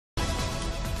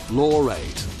Law 8,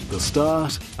 the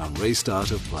start and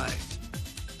restart of play.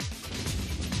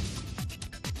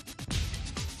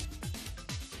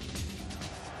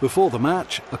 Before the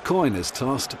match, a coin is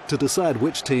tossed to decide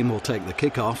which team will take the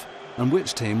kick-off and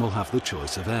which team will have the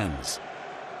choice of ends.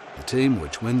 The team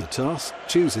which win the toss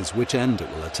chooses which end it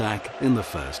will attack in the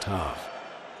first half.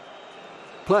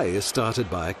 Play is started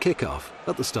by a kick-off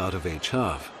at the start of each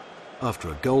half, after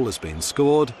a goal has been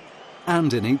scored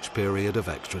and in each period of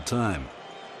extra time.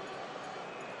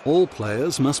 All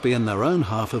players must be in their own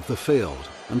half of the field,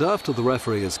 and after the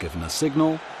referee has given a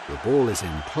signal, the ball is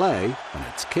in play when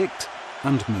it's kicked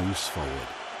and moves forward.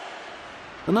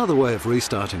 Another way of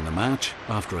restarting the match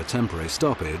after a temporary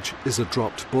stoppage is a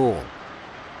dropped ball.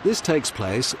 This takes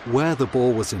place where the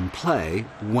ball was in play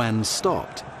when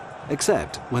stopped,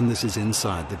 except when this is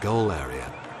inside the goal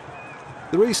area.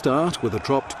 The restart with a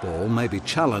dropped ball may be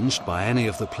challenged by any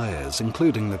of the players,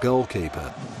 including the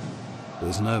goalkeeper.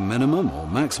 There's no minimum or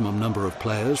maximum number of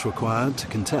players required to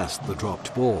contest the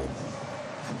dropped ball.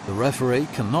 The referee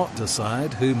cannot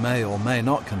decide who may or may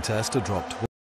not contest a dropped ball.